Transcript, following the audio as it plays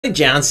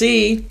John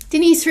C.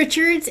 Denise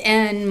Richards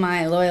and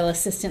my loyal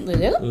assistant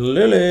Lulu.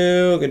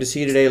 Lulu, good to see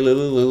you today.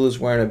 Lulu's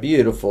wearing a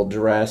beautiful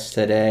dress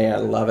today. I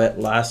love it.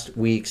 Last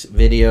week's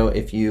video,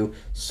 if you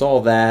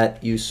saw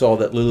that, you saw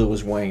that Lulu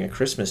was wearing a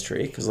Christmas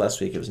tree because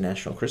last week it was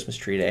National Christmas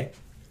Tree Day.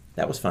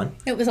 That was fun.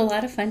 It was a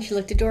lot of fun. She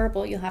looked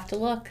adorable. You'll have to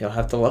look. You'll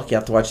have to look. You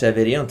have to watch that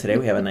video. And today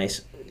we have a nice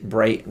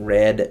bright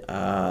red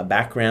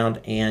background,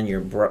 and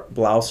your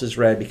blouse is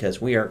red because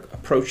we are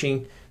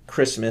approaching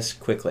Christmas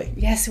quickly.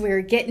 Yes,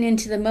 we're getting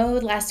into the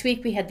mode. Last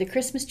week we had the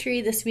Christmas tree.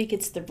 This week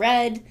it's the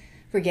red.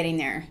 We're getting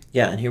there.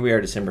 Yeah, and here we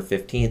are December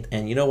 15th.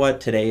 And you know what?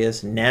 Today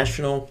is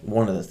National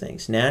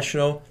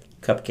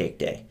Cupcake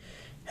Day.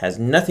 Has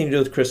nothing to do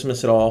with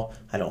Christmas at all,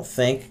 I don't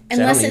think.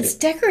 Unless it's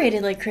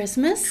decorated like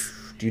Christmas.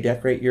 Do you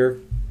decorate your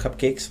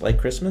cupcakes like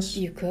Christmas?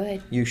 You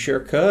could. You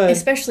sure could.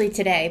 Especially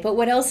today. But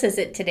what else is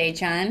it today,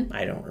 John?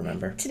 I don't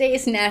remember. Today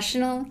is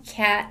National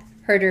Cat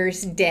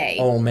Herders Day.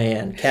 Oh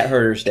man, Cat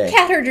Herders Day.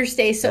 Cat Herders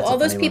Day. So That's all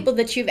those people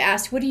that you've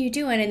asked, what are you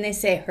doing? And they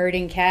say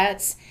herding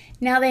cats.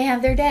 Now they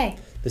have their day.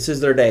 This is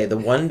their day. The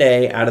one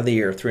day out of the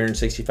year,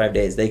 365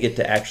 days, they get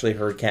to actually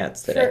herd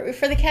cats today.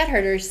 For the cat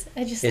herders.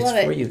 I just love it.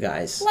 It's for you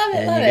guys. Love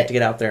it, and you get to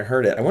get out there and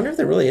herd it. I wonder if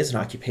there really is an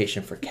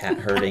occupation for cat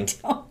herding.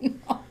 I don't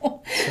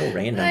know. So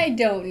random. I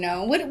don't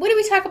know. What did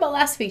we talk about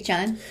last week,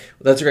 John?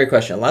 Well, that's a great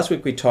question. Last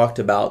week we talked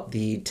about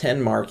the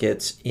 10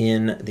 markets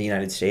in the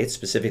United States,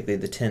 specifically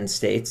the 10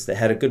 states that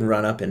had a good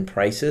run up in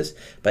prices,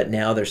 but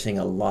now they're seeing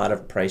a lot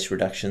of price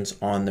reductions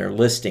on their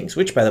listings,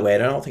 which, by the way, I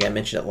don't think I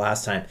mentioned it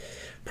last time.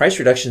 Price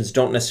reductions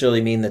don't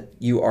necessarily mean that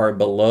you are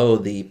below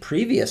the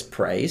previous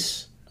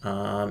price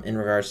in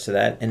regards to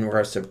that, in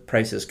regards to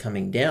prices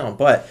coming down,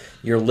 but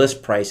your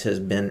list price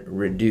has been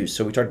reduced.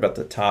 So we talked about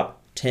the top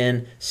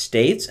 10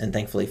 states, and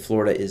thankfully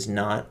Florida is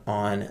not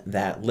on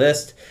that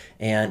list.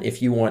 And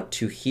if you want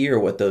to hear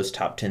what those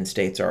top 10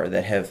 states are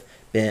that have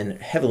been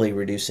heavily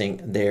reducing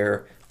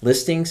their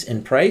listings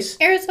in price,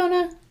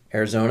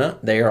 Arizona,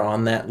 they are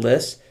on that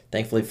list.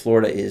 Thankfully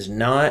Florida is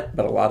not,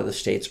 but a lot of the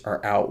states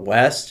are out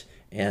west,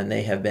 and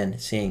they have been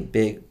seeing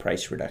big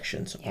price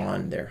reductions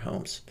on their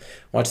homes.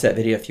 Watch that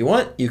video if you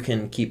want. You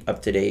can keep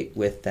up to date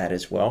with that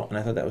as well. And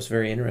I thought that was a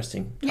very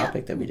interesting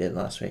topic that we did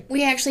last week.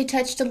 We actually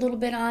touched a little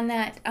bit on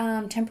that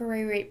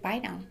temporary rate buy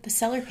down, the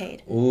seller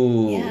paid.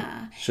 Ooh.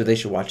 Yeah. So they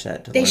should watch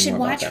that to learn more about that. They should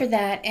watch for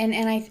that.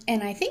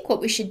 And I think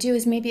what we should do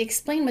is maybe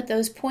explain what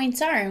those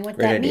points are and what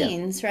that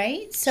means,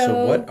 right?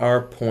 So what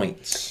are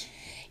points?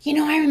 You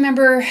know, I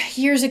remember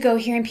years ago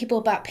hearing people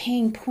about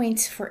paying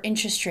points for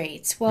interest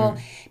rates. Well,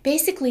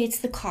 basically it's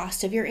the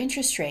cost of your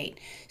interest rate.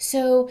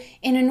 So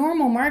in a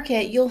normal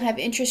market, you'll have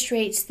interest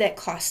rates that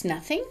cost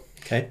nothing.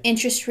 Okay.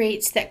 Interest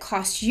rates that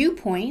cost you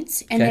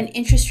points, and then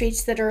interest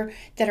rates that are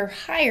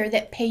higher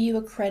that pay you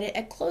a credit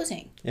at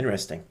closing.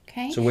 Interesting.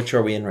 Okay. So which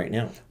are we in right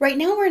now? Right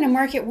now we're in a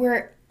market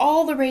where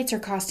all the rates are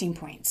costing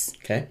points.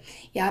 Okay.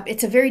 Yeah,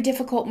 it's a very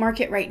difficult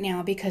market right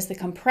now because the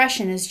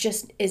compression is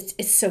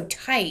so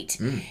tight.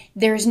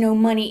 There's no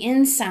money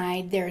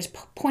inside. There's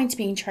points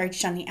being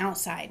charged on the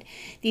outside.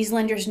 These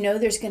lenders know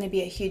there's going to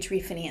be a huge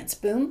refinance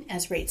boom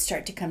as rates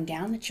start to come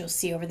down that you'll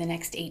see over the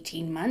next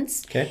 18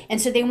 months. Okay. And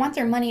so they want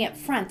their money up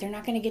front. They're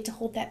not going to get to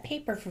hold that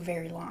paper for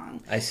very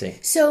long. I see.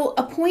 So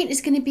a point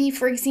is going to be,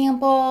 for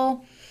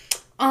example,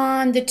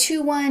 on the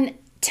 2-1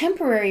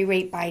 temporary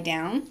rate buy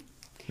down,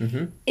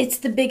 it's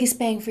the biggest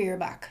bang for your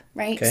buck,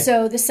 right? Okay.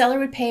 So the seller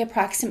would pay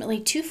approximately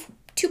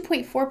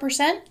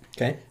 2.4%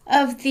 okay.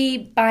 of the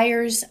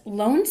buyer's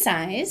loan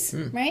size,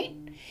 right?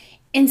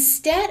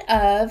 Instead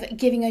of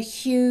giving a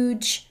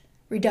huge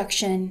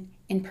reduction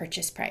in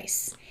purchase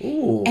price.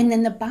 Ooh. And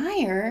then the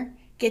buyer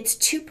gets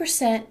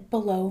 2%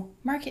 below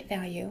market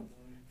value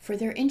for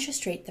their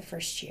interest rate the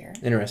first year.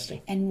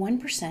 Interesting. And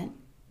 1%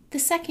 the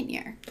second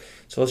year.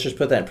 So let's just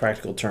put that in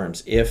practical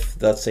terms.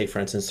 If, let's say, for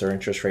instance, their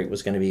interest rate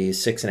was going to be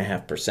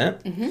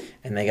 6.5%,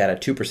 and they got a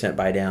 2%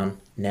 buy down,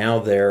 now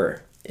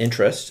their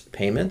interest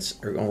payments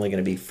are only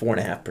going to be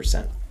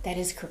 4.5%. That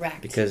is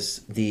correct. Because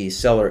the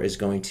seller is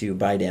going to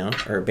buy down,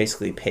 or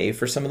basically pay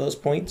for some of those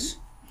points.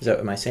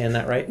 Am I saying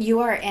that right?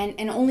 You are,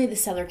 and only the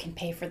seller can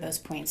pay for those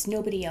points.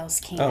 Nobody else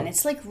can. Oh.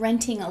 It's like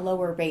renting a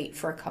lower rate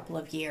for a couple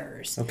of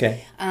years.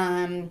 Okay.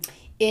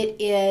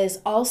 It is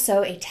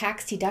also a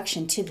tax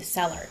deduction to the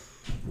seller.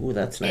 Ooh,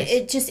 that's nice.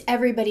 It just,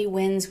 everybody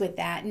wins with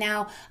that.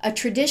 Now, a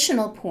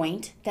traditional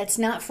point that's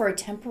not for a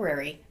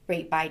temporary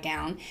rate buy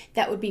down,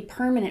 that would be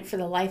permanent for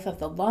the life of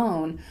the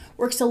loan,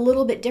 works a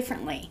little bit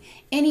differently.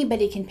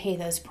 Anybody can pay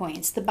those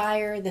points, the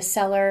buyer, the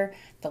seller,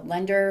 the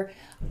lender,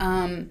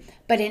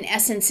 but in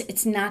essence,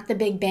 it's not the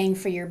big bang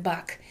for your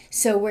buck.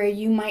 So where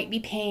you might be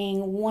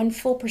paying 1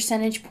 full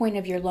percentage point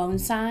of your loan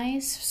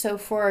size, so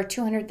for a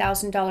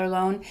 $200,000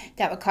 loan,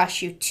 that would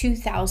cost you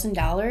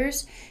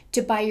 $2,000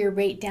 to buy your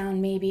rate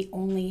down maybe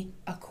only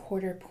a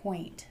 1/4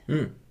 point.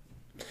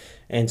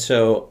 And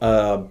so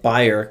a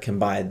buyer can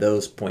buy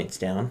those points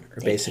down,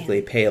 or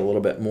basically pay a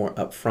little bit more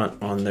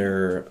upfront on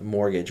their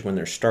mortgage when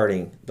they're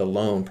starting the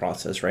loan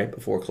process, right,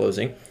 before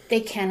closing.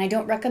 They can. I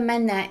don't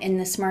recommend that in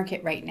this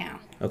market right now.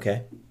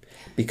 Okay.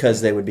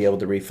 Because they would be able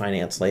to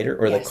refinance later,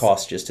 or the Yes.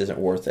 cost just isn't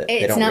worth it.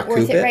 They It's don't not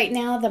recoup worth it right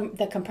now.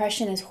 The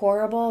compression is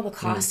horrible. The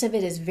cost of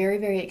it is very,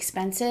 very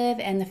expensive.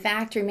 And the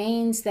fact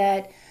remains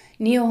that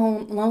Neo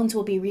home loans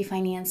will be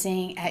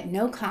refinancing at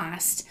no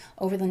cost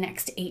over the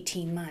next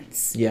 18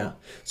 months. Yeah.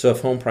 So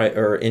if home price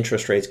or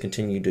interest rates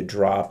continue to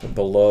drop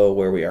below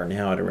where we are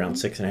now at around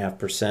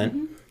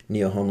 6.5%,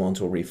 Neo home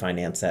loans will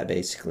refinance that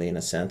basically in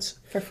a sense.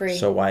 For free.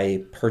 So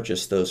why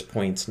purchase those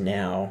points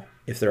now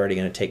if they're already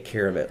going to take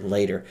care of it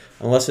later?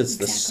 Unless it's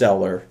the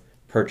seller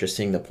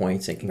purchasing the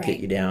points and can get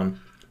you down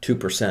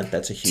 2%.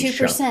 That's a huge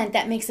 2%, chunk.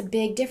 that makes a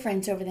big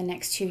difference over the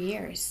next 2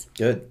 years.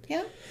 Good.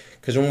 Yeah.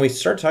 Because when we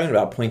start talking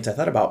about points, I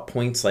thought about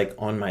points like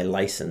on my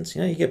license.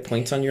 You know, you get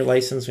points on your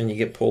license when you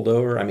get pulled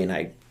over. I mean,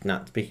 I'm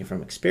not speaking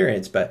from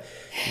experience, but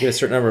you get a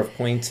certain number of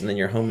points, and then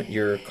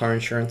your car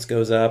insurance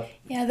goes up.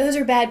 Yeah, those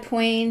are bad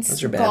points.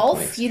 Those are bad Golf,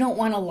 points. you don't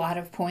want a lot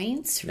of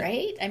points,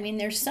 right? I mean,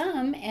 there's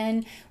some.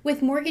 And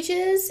with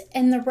mortgages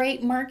and the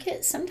right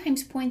market,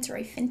 sometimes points are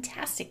a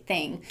fantastic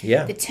thing.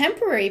 Yeah. The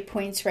temporary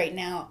points right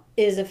now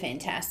is a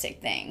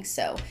fantastic thing.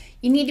 So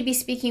you need to be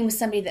speaking with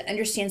somebody that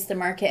understands the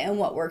market and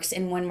what works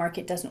in one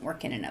market doesn't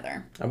work in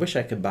another. I wish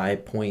I could buy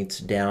points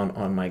down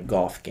on my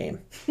golf game.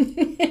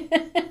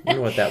 I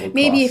wonder what that would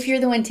Maybe cost. if you're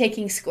the one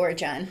taking score,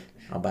 John.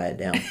 I'll buy it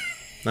down.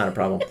 Not a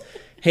problem.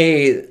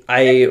 Hey,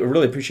 I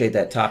really appreciate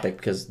that topic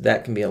because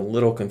that can be a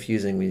little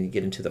confusing when you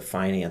get into the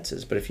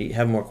finances. But if you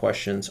have more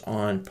questions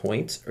on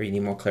points or you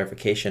need more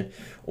clarification,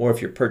 or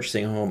if you're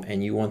purchasing a home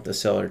and you want the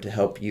seller to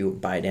help you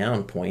buy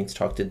down points,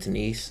 talk to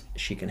Denise.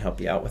 She can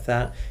help you out with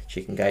that.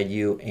 She can guide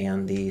you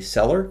and the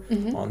seller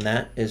on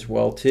that as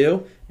well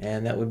too.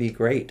 And that would be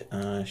great.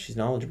 She's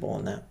knowledgeable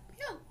on that.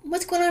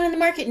 What's going on in the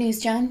market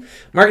news, John?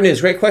 Market news,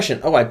 great question.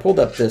 Oh, I pulled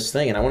up this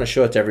thing and I want to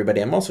show it to everybody.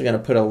 I'm also going to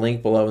put a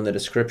link below in the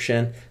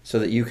description so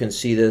that you can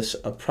see this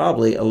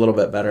probably a little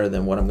bit better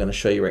than what I'm going to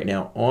show you right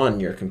now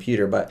on your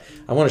computer. But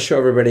I want to show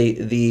everybody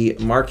the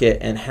market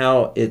and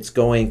how it's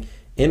going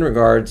in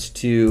regards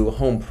to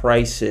home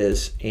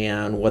prices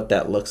and what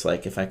that looks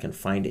like, if I can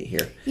find it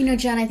here. You know,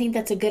 John, I think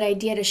that's a good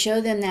idea to show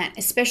them that,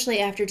 especially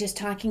after just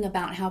talking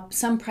about how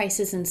some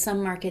prices in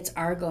some markets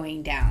are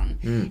going down.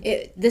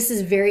 This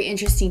is very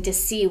interesting to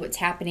see what's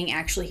happening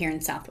actually here in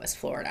Southwest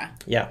Florida.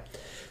 Yeah.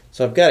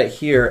 So I've got it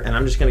here, and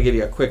I'm just going to give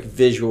you a quick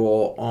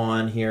visual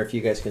on here if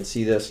you guys can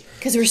see this.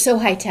 Because we're so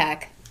high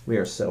tech. We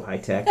are so high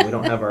tech. We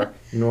don't have our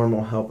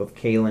normal help of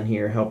Kaylin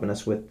here helping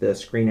us with the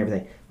screen and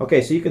everything.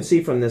 Okay, so you can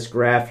see from this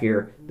graph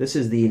here, this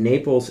is the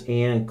Naples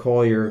and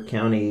Collier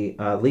County,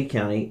 Lee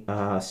County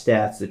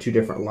stats, the two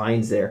different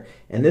lines there.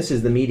 And this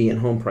is the median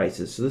home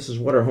prices. So this is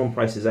what our home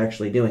price is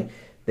actually doing.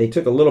 They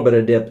took a little bit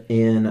of dip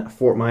in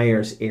Fort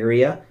Myers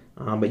area,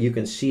 but you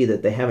can see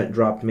that they haven't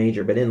dropped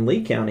major. But in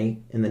Lee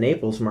County, in the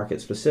Naples market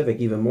specific,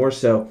 even more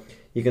so,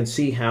 you can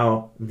see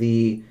how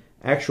the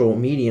actual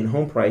median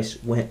home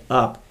price went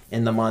up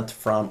in the month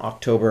from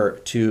October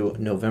to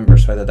November.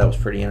 So I thought that was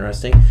pretty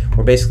interesting.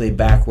 We're basically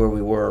back where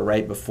we were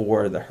right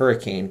before the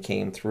hurricane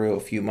came through a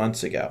few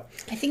months ago.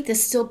 I think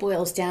this still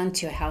boils down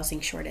to a housing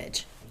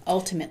shortage,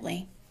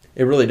 ultimately.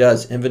 It really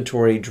does.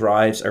 Inventory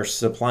drives, or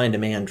supply and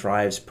demand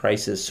drives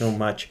prices so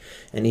much.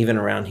 And even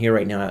around here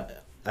right now,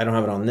 I don't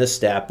have it on this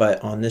stat,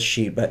 but on this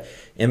sheet, but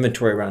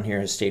inventory around here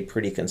has stayed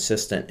pretty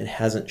consistent. It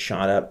hasn't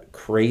shot up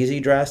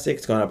crazy drastic.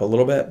 It's gone up a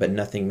little bit, but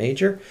nothing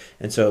major.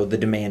 And so the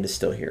demand is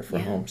still here for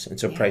homes. And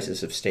so prices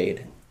have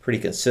stayed pretty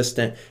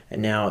consistent.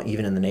 And now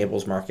even in the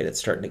Naples market, it's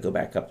starting to go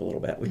back up a little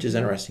bit, which is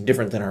interesting.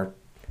 Different than our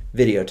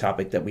video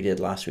topic that we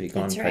did last week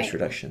on price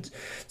reductions.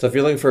 So if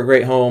you're looking for a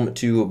great home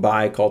to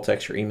buy, call,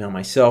 text, or email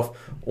myself.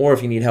 Or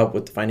if you need help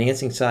with the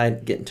financing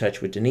side, get in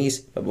touch with Denise.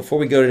 But before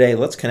we go today,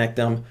 let's connect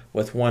them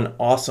with one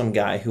awesome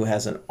guy who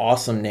has an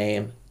awesome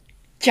name.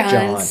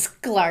 Jon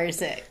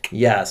Sklarczyk.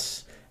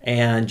 Yes.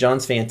 And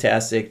Jon's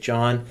fantastic.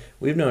 Jon,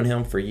 we've known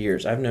him for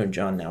years. I've known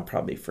Jon now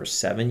probably for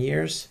 7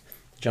 years.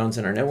 Jon's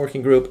in our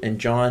networking group, and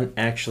Jon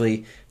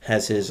actually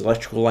has his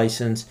electrical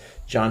license.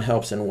 Jon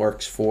helps and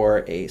works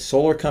for a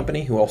solar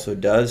company who also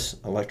does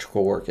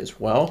electrical work as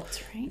well.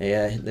 That's right.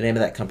 The name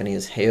of that company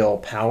is Hale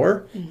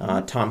Power.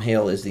 Tom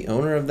Hale is the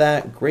owner of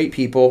that. Great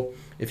people.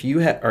 If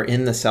you are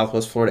in the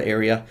Southwest Florida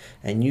area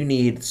and you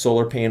need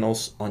solar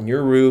panels on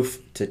your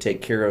roof to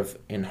take care of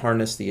and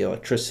harness the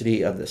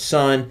electricity of the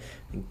sun,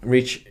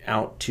 reach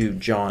out to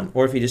Jon.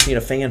 Or if you just need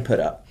a fan put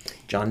up,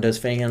 Jon does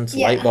fans,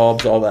 light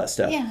bulbs, all that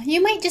stuff. Yeah,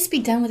 you might just be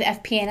done with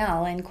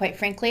FP&L, and quite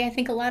frankly, I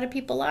think a lot of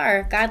people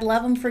are. God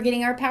love them for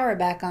getting our power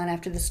back on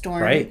after the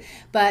storm. Right.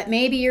 But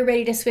maybe you're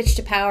ready to switch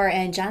to power,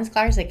 and Jon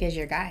Sklarczyk is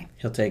your guy.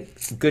 He'll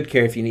take good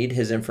care. If you need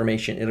his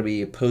information, it'll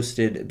be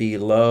posted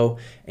below.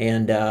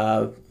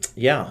 And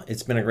yeah,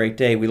 it's been a great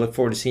day. We look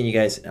forward to seeing you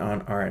guys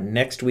on our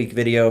next week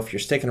video. If you're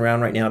sticking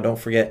around right now, don't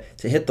forget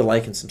to hit the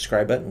like and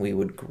subscribe button. We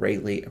would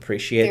greatly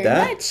appreciate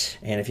that. Very much.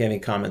 And if you have any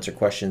comments or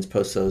questions,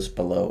 post those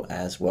below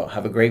as well.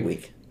 Have a great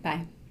week.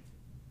 Bye.